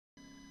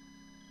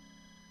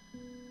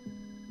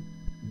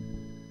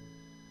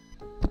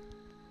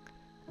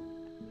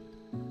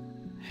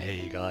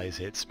guys,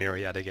 it's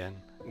Myriad again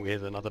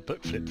with another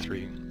book flip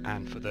through,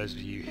 and for those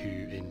of you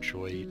who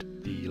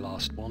enjoyed the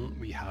last one,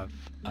 we have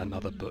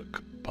another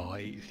book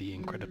by the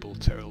incredible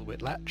Terryl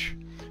Whitlatch,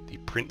 The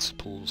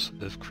Principles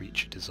of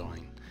Creature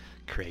Design,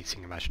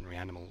 Creating Imaginary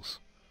Animals.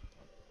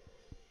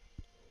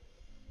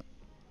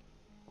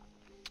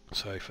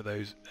 So for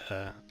those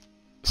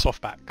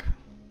softback,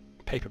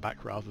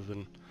 paperback rather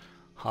than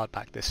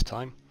hardback this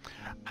time,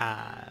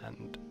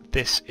 and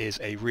this is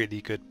a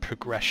really good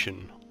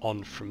progression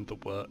on from the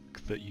work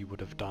that you would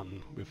have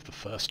done with the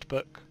first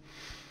book.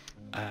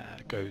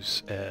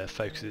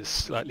 Focuses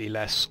slightly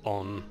less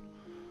on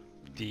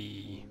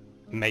the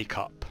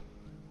makeup,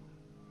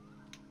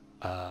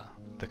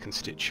 the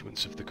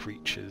constituents of the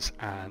creatures,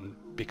 and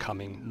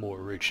becoming more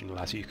original,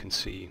 as you can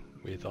see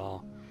with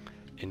our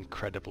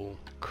incredible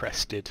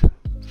crested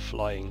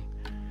flying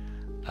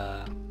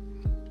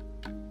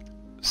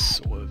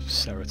sort of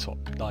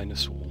ceratop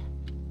dinosaur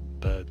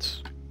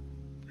birds,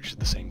 which is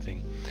the same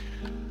thing.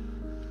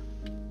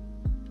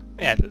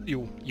 Yeah,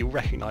 you'll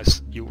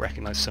recognise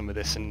some of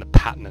this in the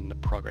pattern and the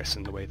progress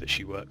and the way that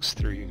she works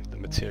through the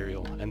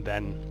material, and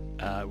then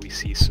we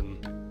see some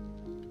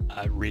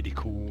really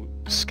cool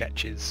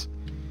sketches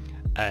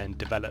and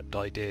developed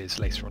ideas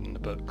later on in the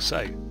book.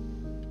 So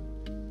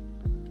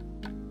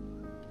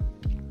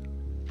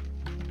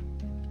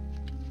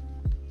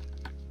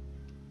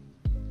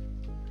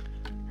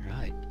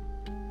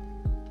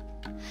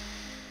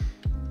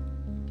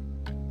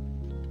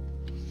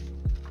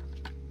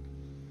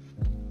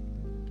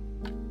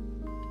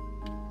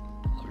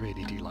I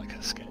really do like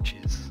her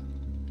sketches.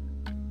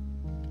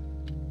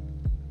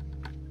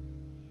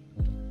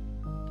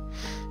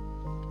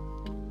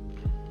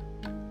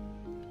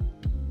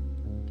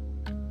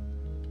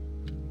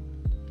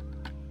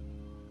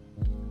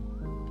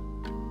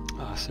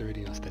 That's a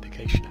really nice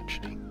dedication,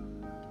 actually.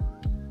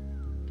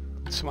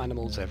 Some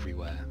animals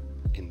everywhere,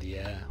 in the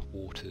air,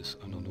 waters,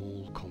 and on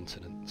all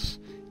continents,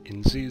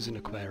 in zoos and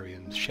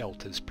aquariums,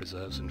 shelters,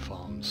 preserves and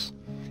farms,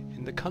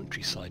 in the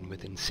countryside and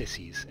within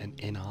cities, and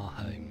in our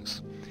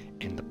homes,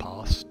 in the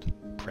past,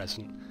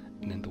 present,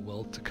 and in the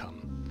world to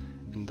come,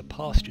 in the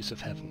pastures of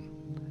heaven.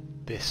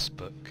 This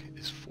book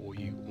is for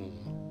you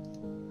all.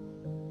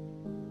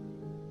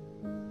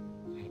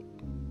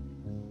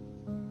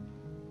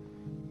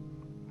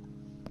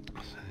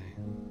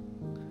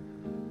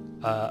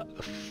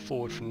 The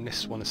forward from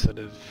this one, instead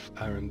of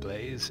Aaron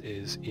Blaze,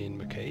 is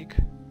Ian McCaig,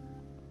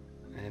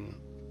 and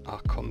our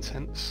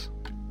contents.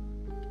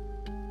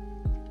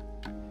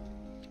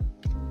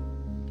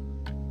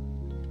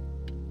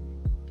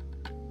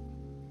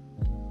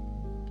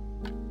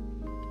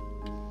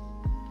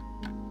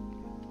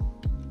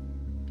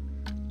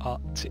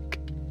 Arctic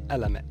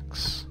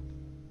LMX.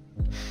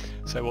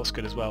 So what's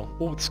good as well,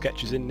 all the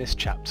sketches in this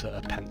chapter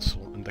are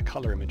pencil, and the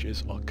colour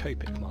images are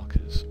Copic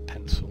markers,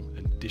 pencil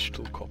and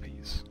digital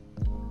copies.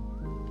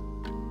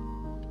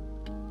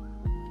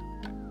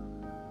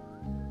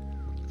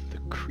 The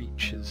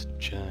Creature's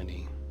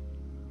Journey.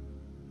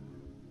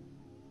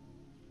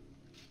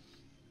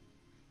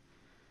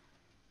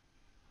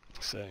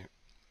 So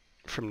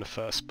from the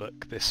first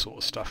book, this sort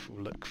of stuff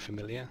will look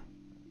familiar.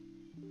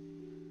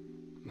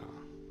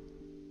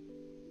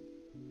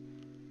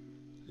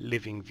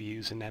 Living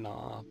views, and then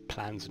our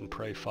plans and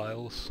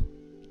profiles,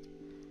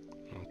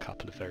 and a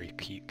couple of very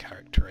cute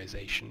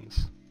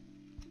characterizations.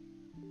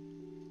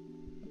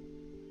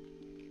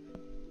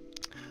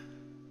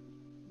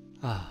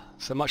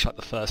 So much like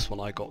the first one,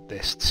 I got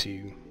this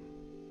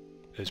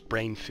as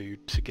brain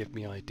food to give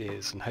me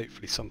ideas and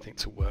hopefully something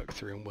to work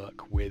through and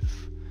work with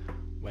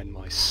when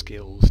my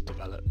skills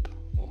develop,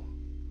 or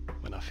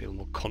when I feel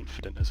more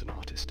confident as an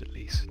artist, at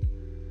least.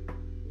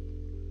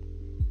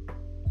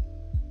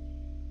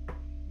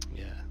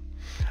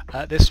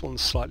 This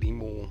one's slightly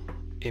more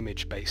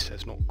image-based,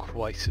 there's not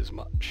quite as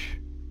much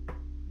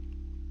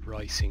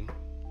writing,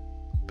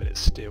 but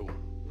it's still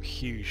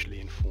hugely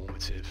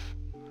informative.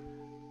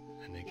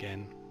 And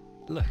again,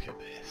 look at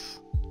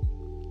this.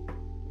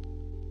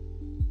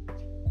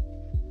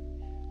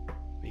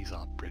 These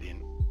are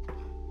brilliant.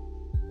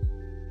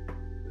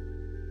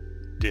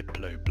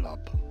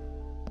 Diplo-blub.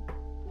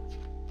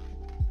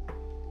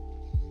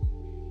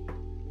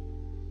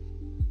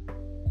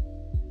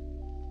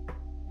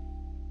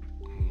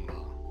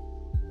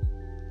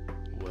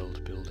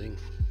 Building.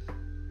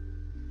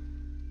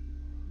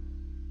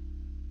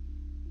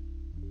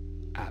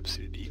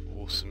 Absolutely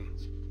awesome.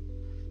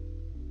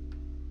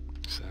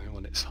 So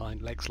on its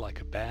hind legs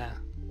like a bear.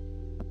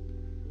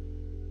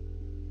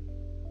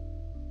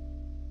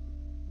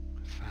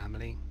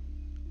 Family.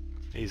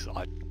 These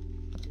I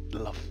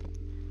love.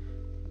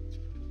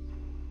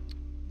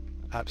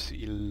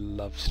 Absolutely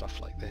love stuff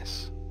like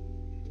this.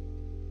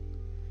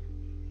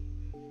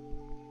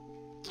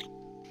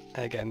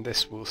 Again,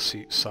 this will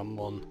suit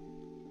someone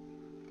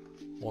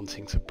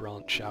wanting to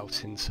branch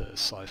out into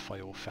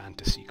sci-fi or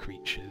fantasy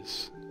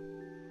creatures,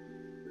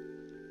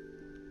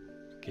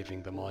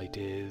 giving them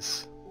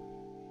ideas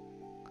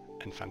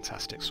and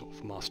fantastic sort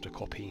of master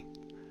copy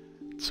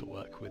to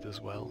work with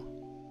as well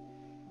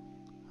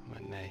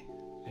when they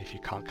If you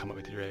can't come up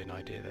with your own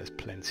idea, there's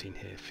plenty in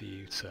here for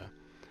you to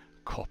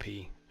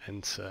copy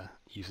and to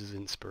use as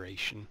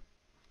inspiration.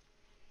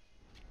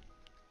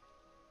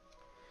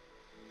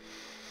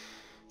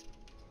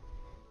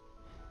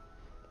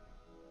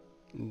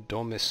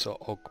 Domissa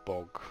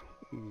Ogbog,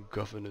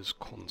 Governor's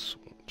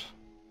Consort.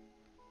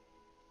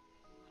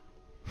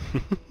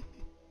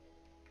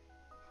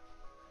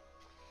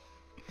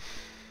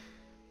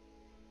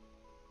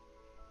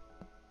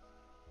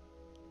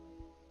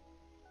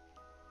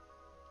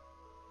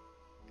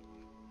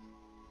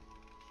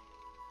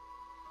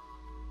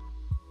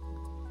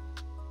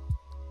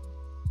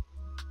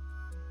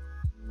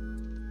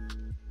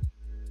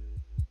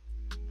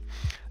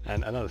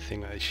 And another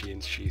thing that she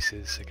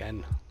introduces,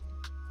 again,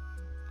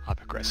 our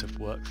progressive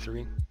work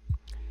through,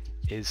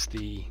 is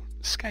the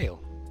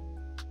scale.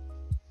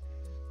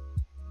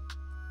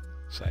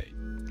 So,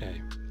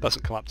 it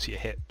doesn't come up to your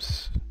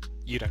hips,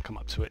 you don't come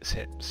up to its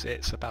hips,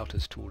 it's about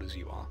as tall as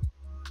you are.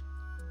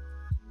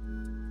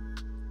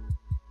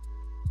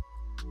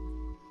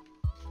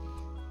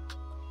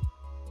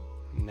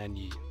 And then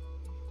you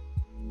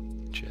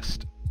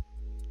just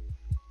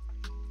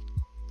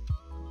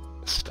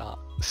start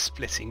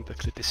splitting the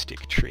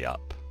cladistic tree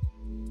up.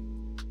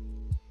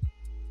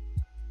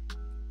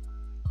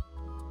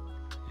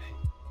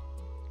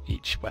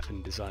 Each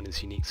weapon design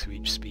is unique to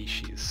each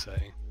species, so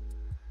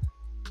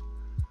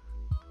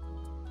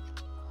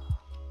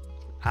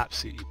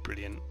absolutely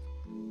brilliant.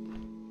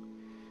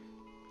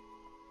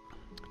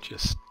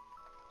 Just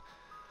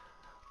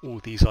all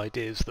these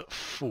ideas that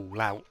fall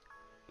out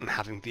and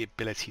having the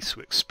ability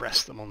to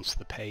express them onto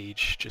the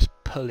page, just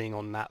pulling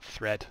on that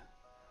thread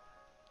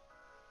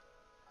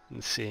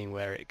and seeing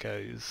where it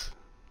goes.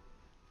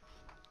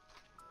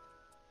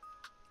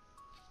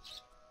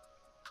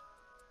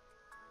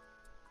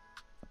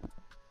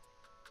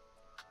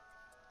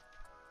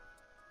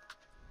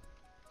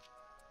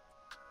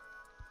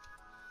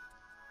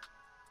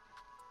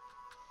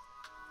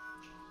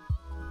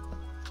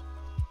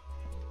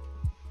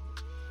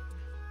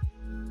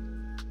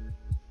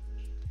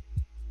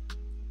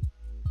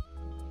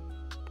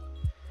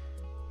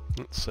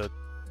 It's a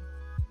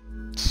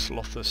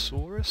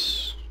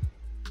Slothosaurus,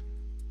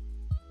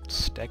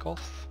 Stegoth.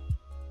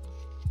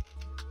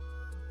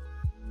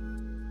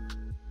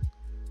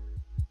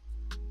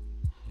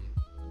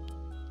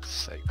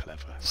 So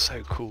clever,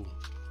 so cool.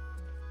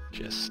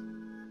 Just,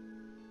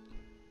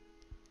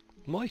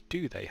 why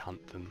do they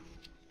hunt them?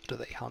 What do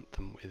they hunt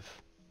them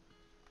with?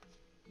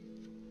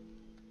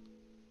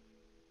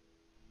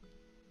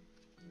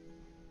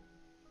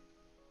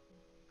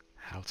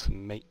 How to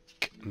make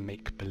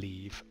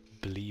believe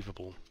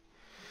believable.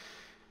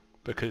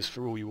 Because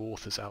for all you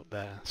authors out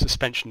there,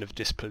 suspension of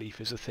disbelief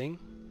is a thing,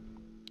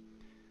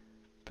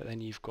 but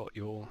then you've got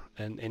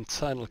an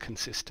internal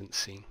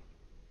consistency.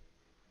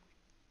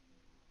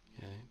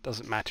 It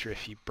doesn't matter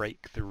if you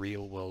break the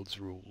real world's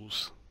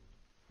rules,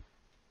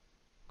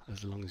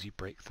 as long as you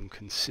break them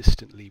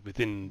consistently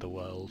within the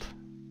world.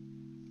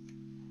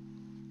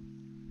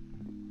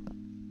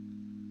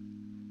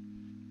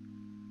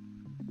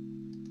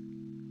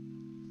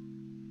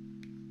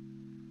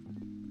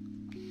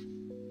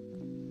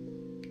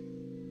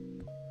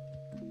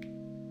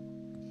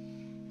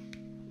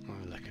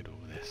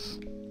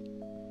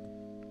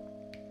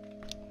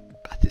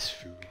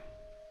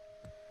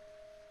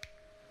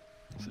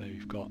 So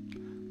you've got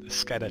the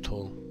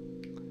skeletal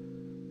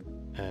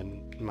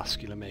and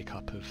muscular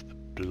makeup of the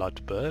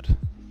blood bird,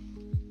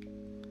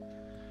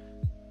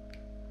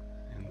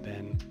 and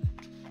then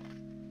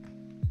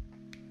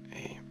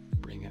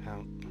bring it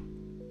out.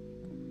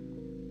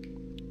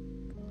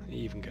 It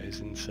even goes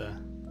into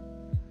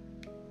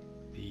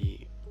the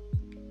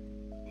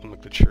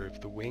nomenclature of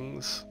the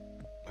wings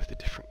with the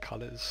different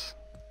colours.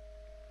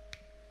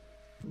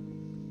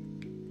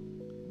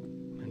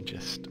 And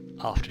just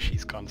after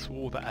she's gone through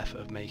all the effort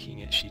of making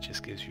it, she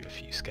just gives you a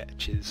few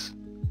sketches.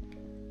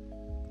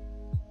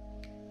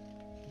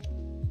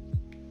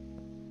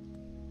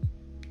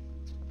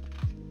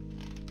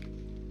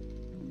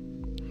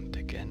 And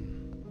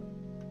again.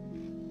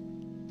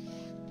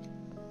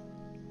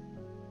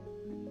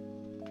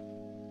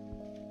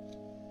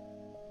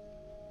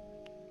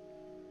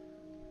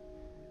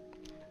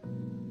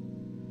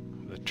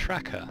 The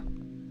tracker,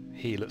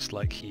 he looks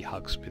like he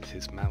hugs with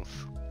his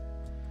mouth.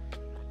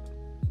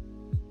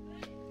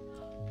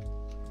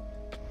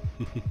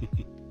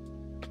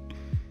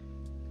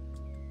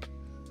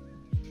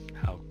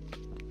 How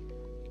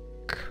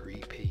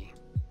creepy.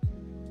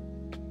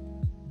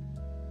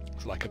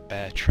 It's like a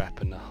bear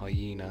trap and a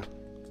hyena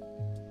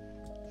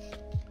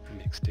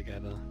mixed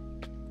together.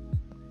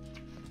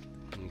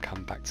 And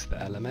come back to the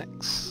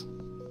LMX.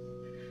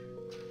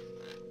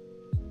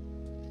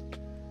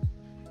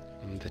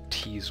 And the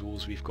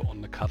teasels we've got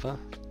on the cover.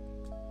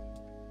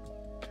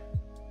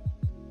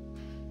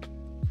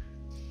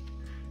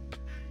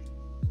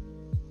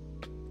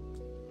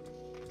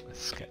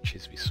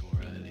 Sketches we saw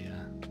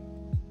earlier.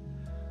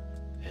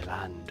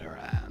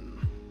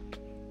 Elandoran.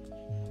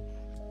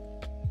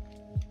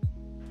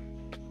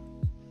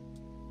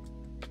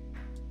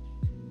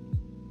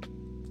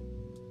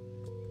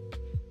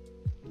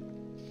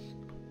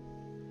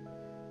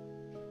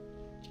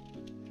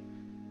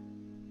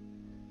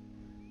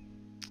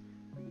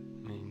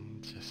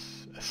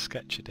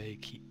 sketch a day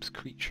keeps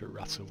creature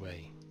rut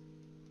away.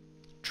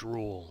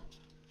 Draw.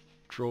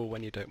 Draw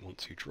when you don't want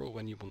to. Draw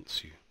when you want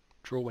to.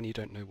 Draw when you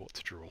don't know what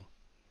to draw.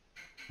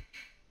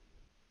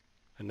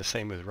 And the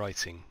same with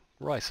writing.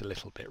 Write a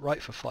little bit.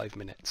 Write for 5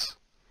 minutes.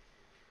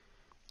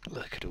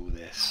 Look at all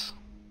this.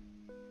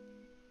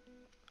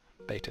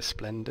 Beta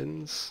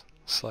splendens.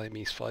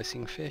 Siamese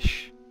fighting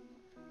fish.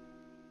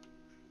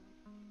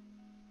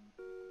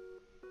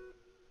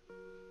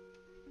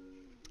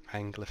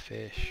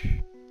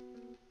 Anglerfish.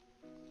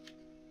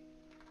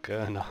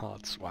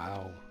 Gurnards,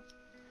 wow.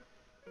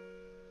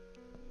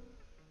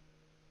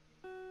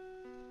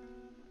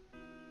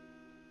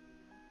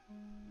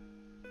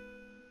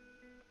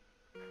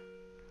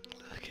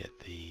 Look at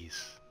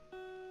these.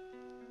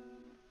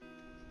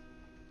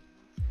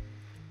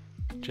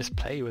 Just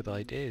play with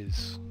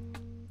ideas.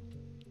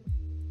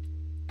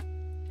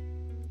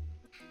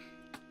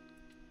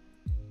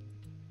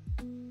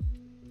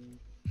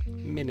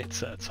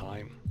 Minutes at a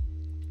time.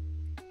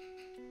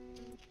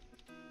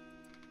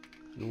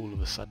 And all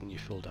of a sudden you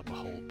filled up a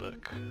whole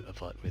book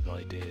of with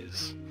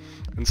ideas.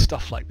 And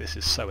stuff like this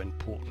is so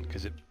important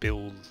because it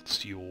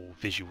builds your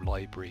visual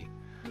library.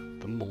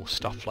 The more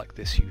stuff like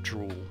this you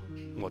draw,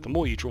 well, the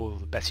more you draw,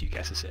 the better you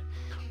get at it.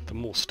 The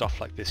more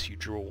stuff like this you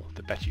draw,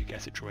 the better you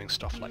get at drawing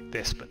stuff like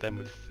this. But then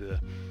with the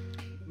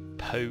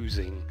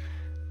posing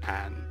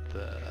and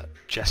the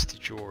gesture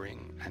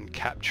drawing and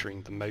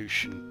capturing the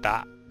motion,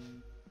 that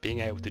being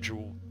able to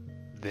draw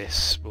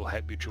this will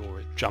help you draw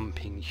a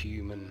jumping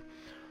human,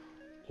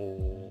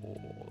 or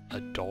a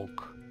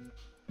dog,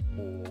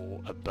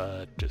 or a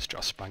bird that's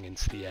just sprung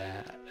into the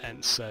air.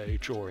 And so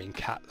drawing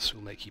cats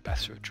will make you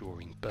better at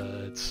drawing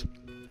birds,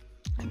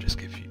 and just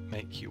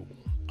make your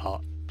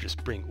art,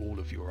 just bring all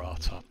of your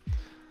art up.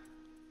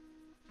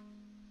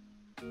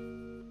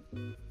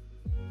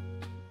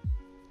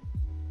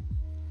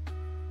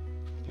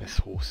 This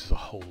horse is a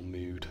whole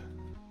mood.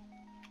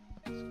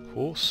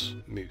 Horse,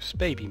 moose,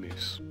 baby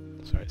moose.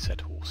 Sorry, it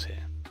said horse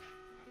here.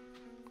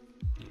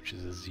 Which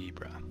is a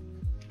zebra.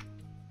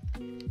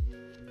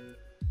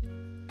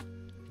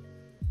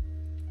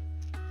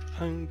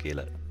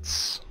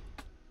 Ungulates.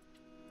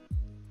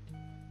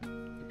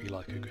 We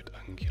like a good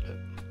ungulate.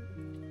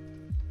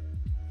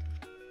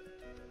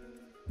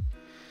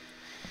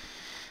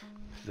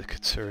 The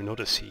Caturan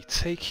Odyssey,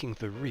 taking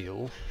the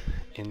real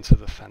into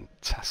the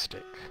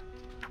fantastic.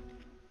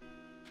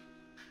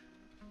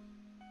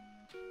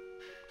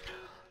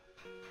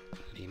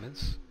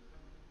 Lemurs.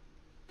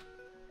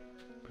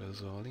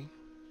 Brazali.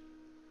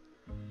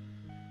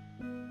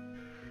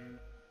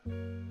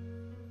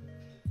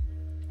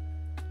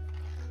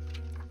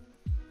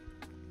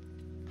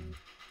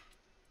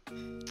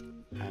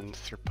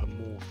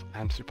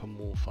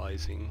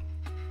 Anthropomorphizing.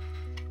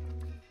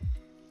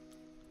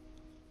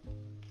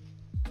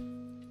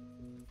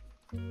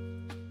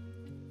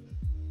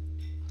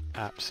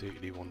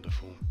 Absolutely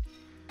wonderful.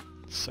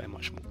 So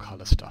much more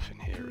colour stuff in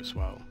here as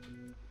well.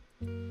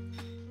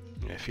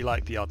 If you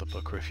like the other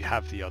book, or if you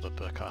have the other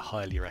book, I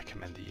highly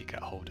recommend that you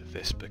get hold of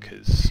this,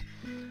 because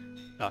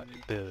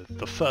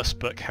the first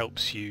book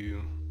helps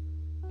you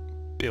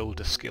build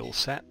a skill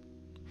set,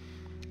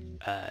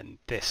 and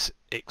this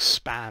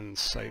expands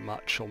so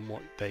much on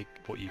what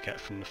you get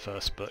from the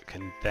first book,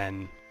 and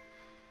then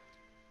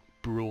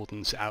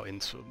broadens out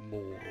into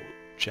more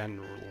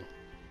general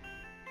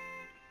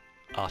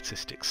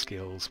artistic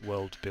skills,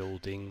 world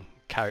building,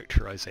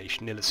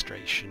 characterization,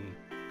 illustration,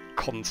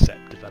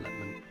 concept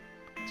development.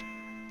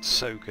 It's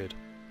so good.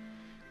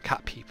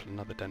 Cat people and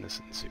other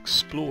denizens,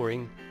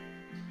 exploring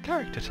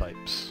character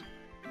types.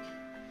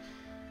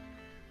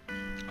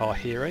 Our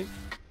hero,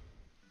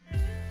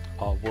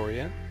 our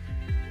warrior,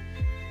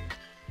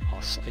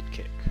 our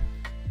sidekick.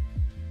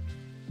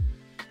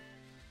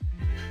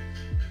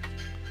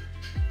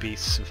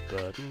 Beasts of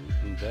burden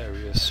and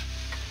various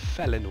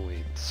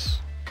felinoids.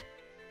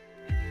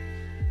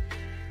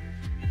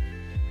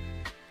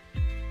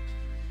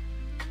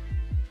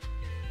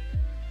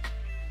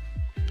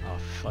 Our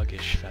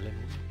thuggish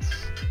felinoids.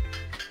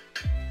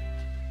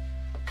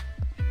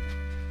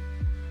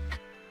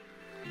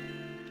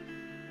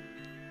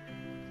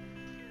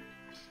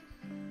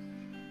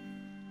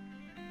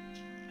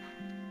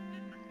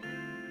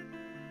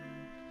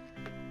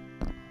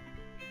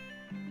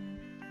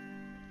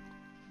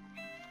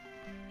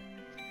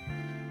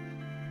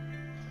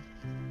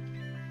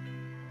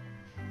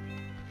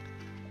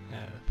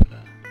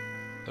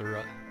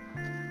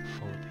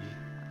 For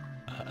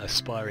the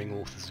aspiring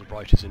authors and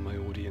writers in my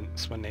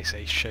audience, when they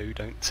say show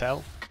don't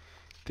tell,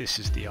 this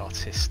is the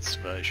artist's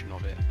version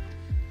of it.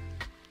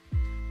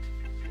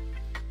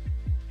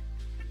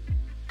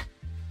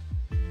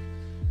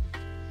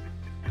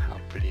 How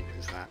brilliant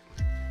is that?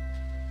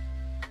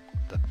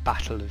 The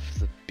Battle of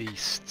the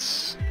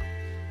Beasts.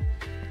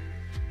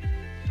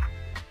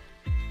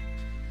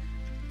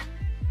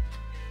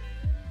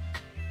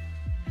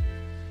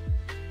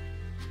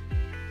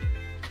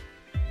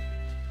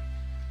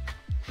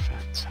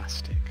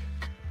 Fantastic.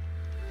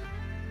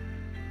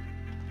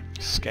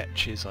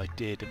 Sketches,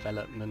 idea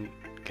development,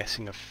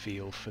 getting a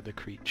feel for the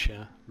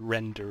creature.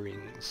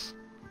 Renderings.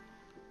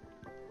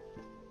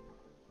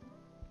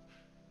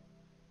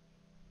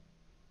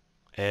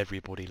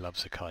 Everybody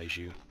loves a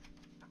kaiju.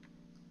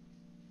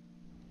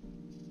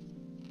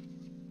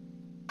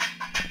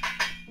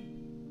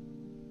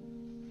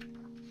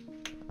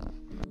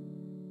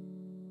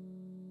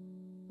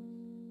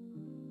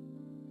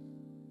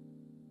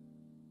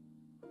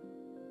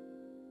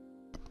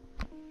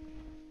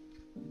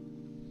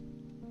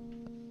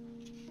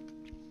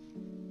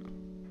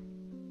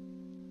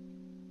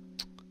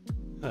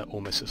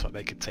 Almost looks like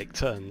they could take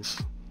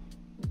turns.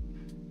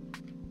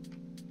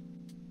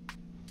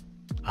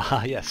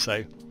 Ah yes,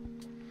 so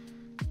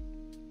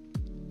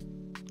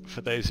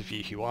for those of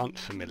you who aren't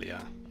familiar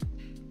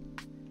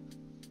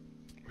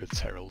with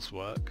Terryl's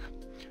work,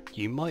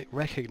 you might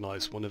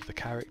recognise one of the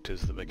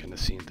characters that we're going to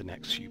see in the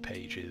next few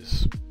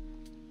pages,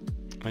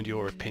 and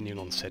your opinion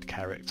on said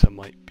character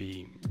might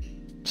be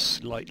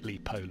slightly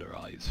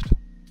polarised.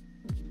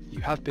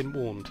 You have been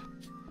warned.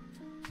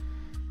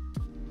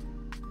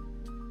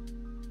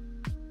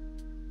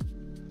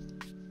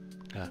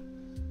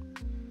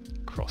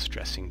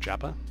 Cross-dressing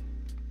jabber.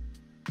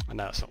 I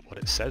know that's not what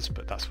it says,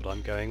 but that's what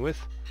I'm going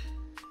with.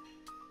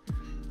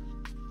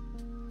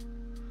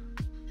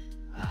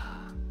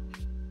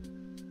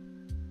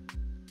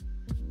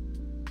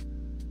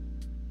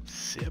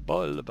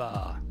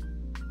 Sibolba,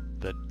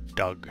 the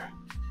Dug,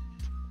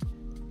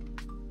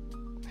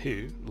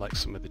 who, like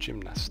some of the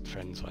gymnast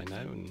friends I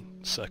know and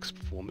circus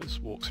performers,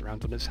 walks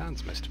around on his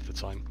hands most of the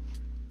time.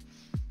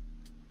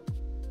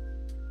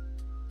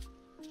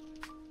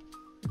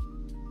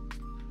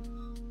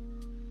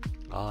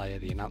 Ah, yeah,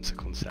 the announcer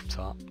concept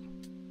art.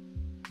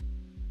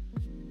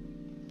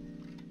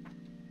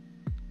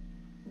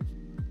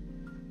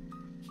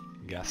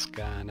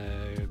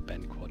 Gasgano,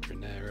 Ben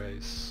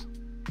Quadraneros,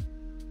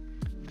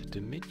 the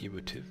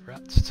diminutive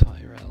Rats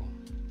Tyrell.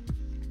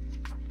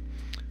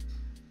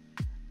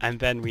 And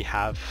then we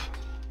have,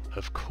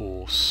 of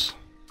course,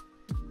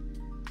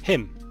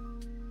 him.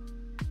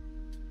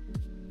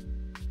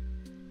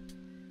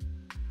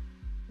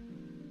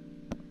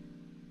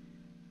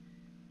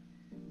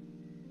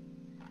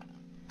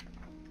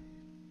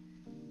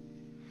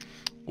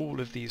 All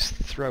of these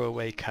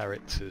throwaway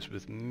characters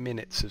with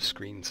minutes of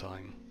screen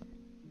time.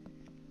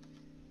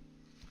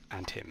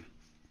 And him.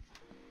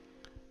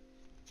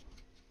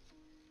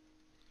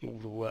 All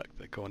the work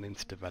that gone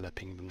into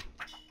developing them.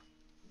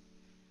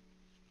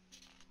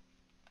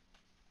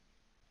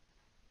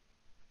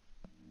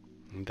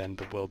 And then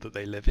the world that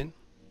they live in.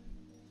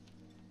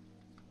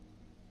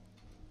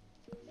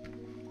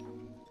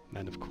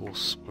 And of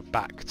course we're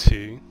back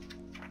to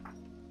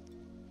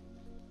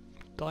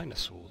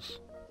dinosaurs.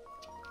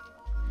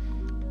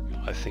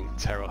 I think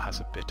Terryl has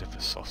a bit of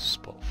a soft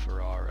spot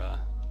for our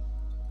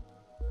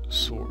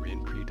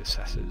saurian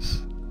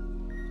predecessors.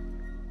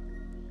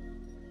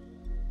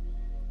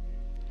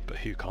 But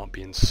who can't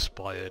be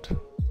inspired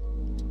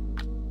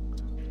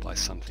by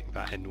something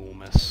that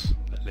enormous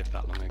that lived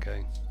that long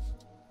ago?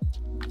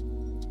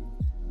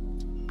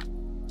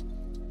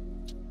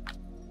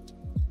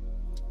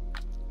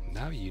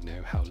 Now you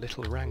know how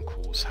little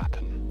rancors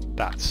happen.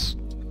 That's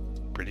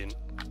brilliant.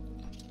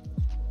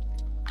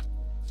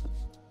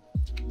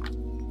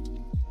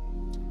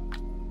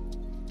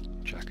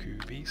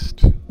 Jakku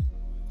Beast.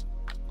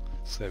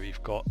 So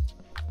we've got...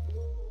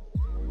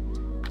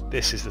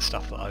 This is the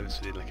stuff that I was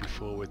really looking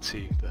forward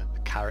to, the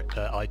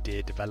character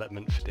idea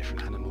development for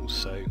different animals.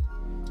 So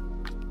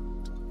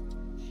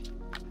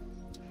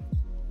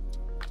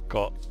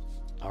got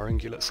our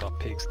ungulates, our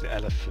pigs, the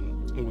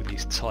elephant, all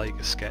these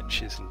tiger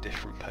sketches in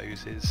different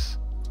poses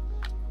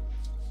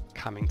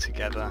coming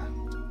together.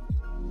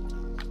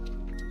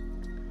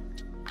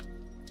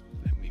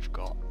 Then we've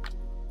got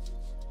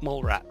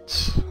mole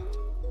rats,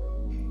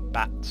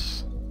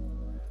 bats,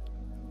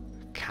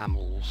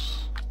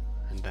 camels,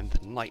 and then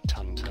the night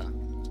hunter.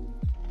 And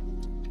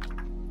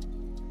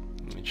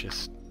we're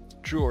just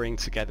drawing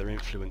together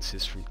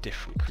influences from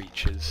different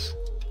creatures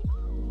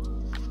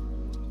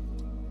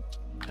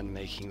and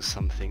making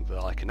something that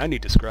I can only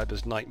describe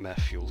as nightmare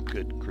fuel.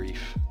 Good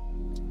grief.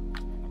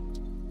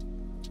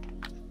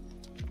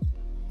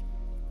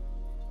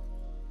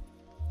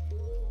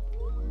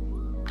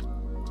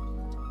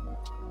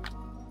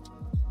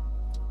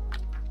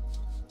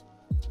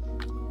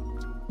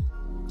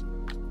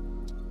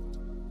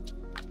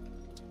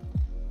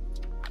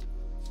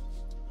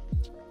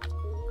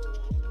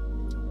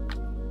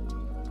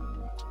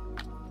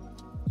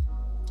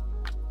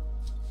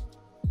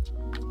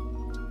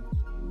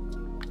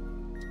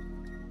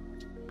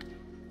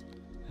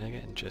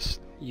 Again,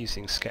 just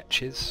using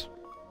sketches,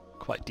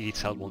 quite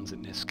detailed ones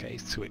in this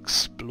case, to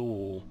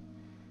explore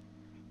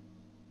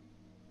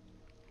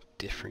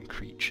different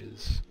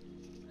creatures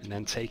and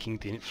then taking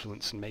the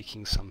influence and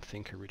making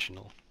something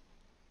original.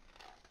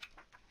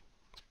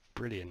 It's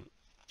brilliant.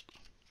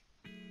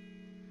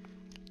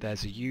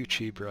 There's a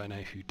YouTuber I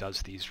know who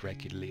does these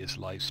regularly as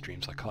live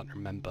streams. I can't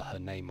remember her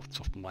name off the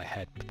top of my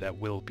head, but there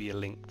will be a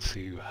link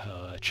to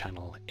her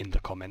channel in the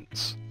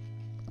comments.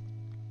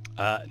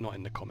 Not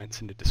in the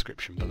comments, in the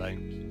description below.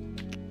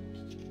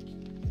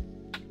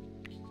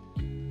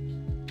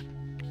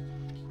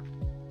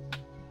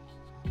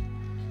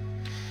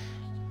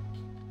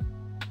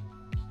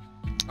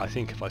 I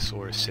think if I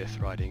saw a Sith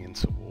riding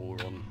into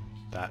Auron,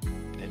 that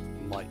it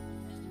might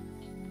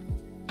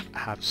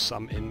have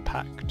some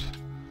impact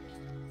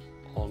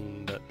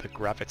on the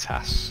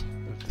gravitas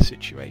of the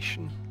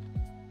situation.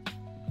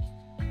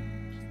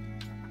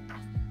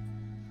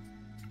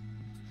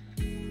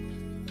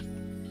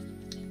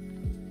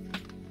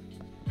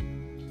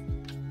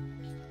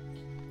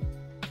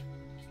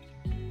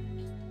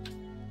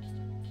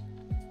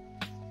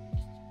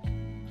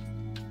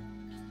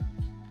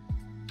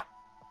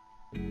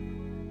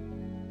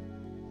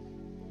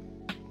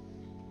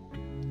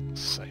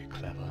 So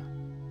clever.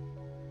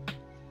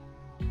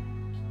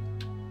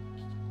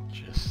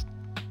 Just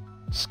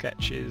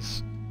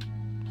sketches,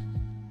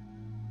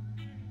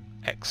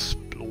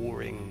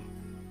 exploring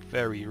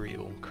very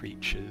real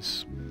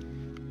creatures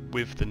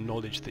with the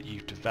knowledge that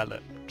you've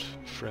developed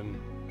from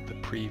the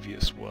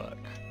previous work,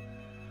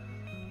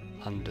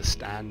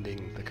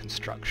 understanding the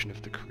construction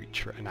of the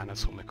creature at an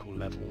anatomical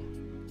level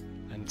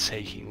and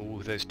taking all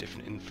of those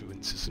different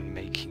influences and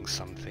making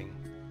something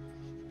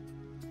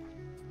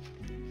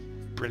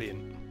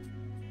brilliant.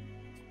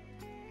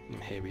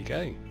 And here we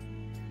go.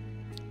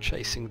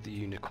 Chasing the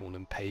unicorn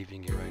and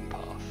paving your own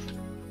path.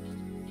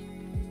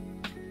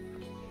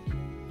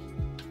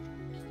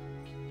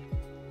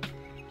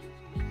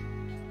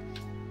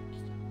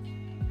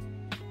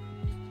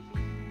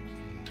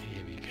 And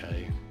here we go.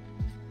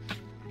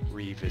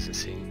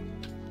 Revisiting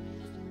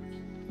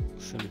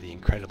some of the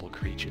incredible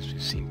creatures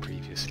we've seen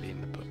previously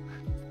in the book.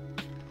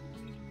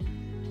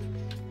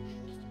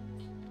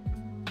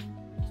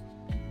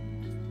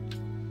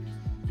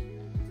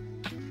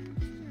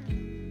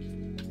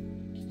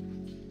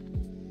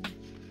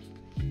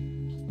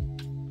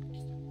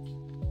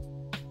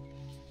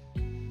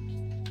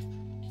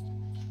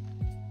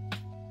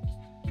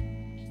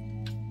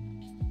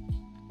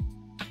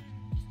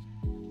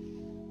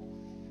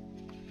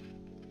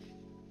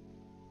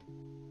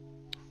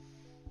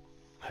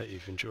 Hope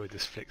you've enjoyed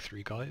this flick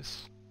through,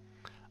 guys.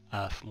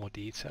 For more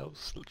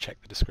details, check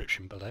the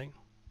description below.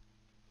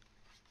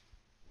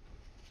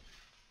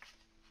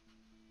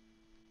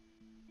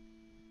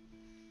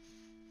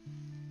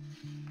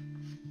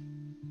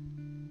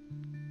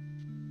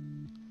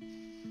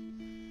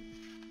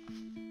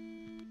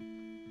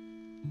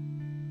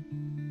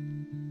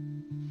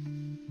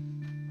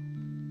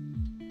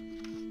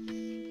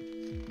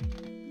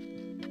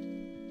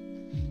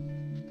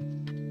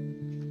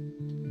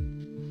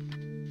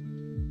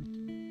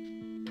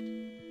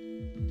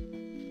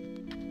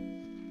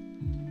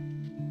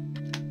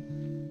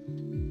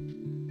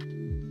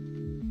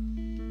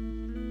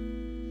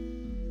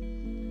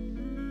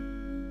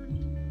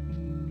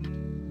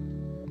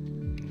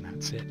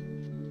 That's it.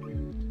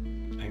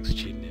 Thanks for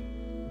tuning in.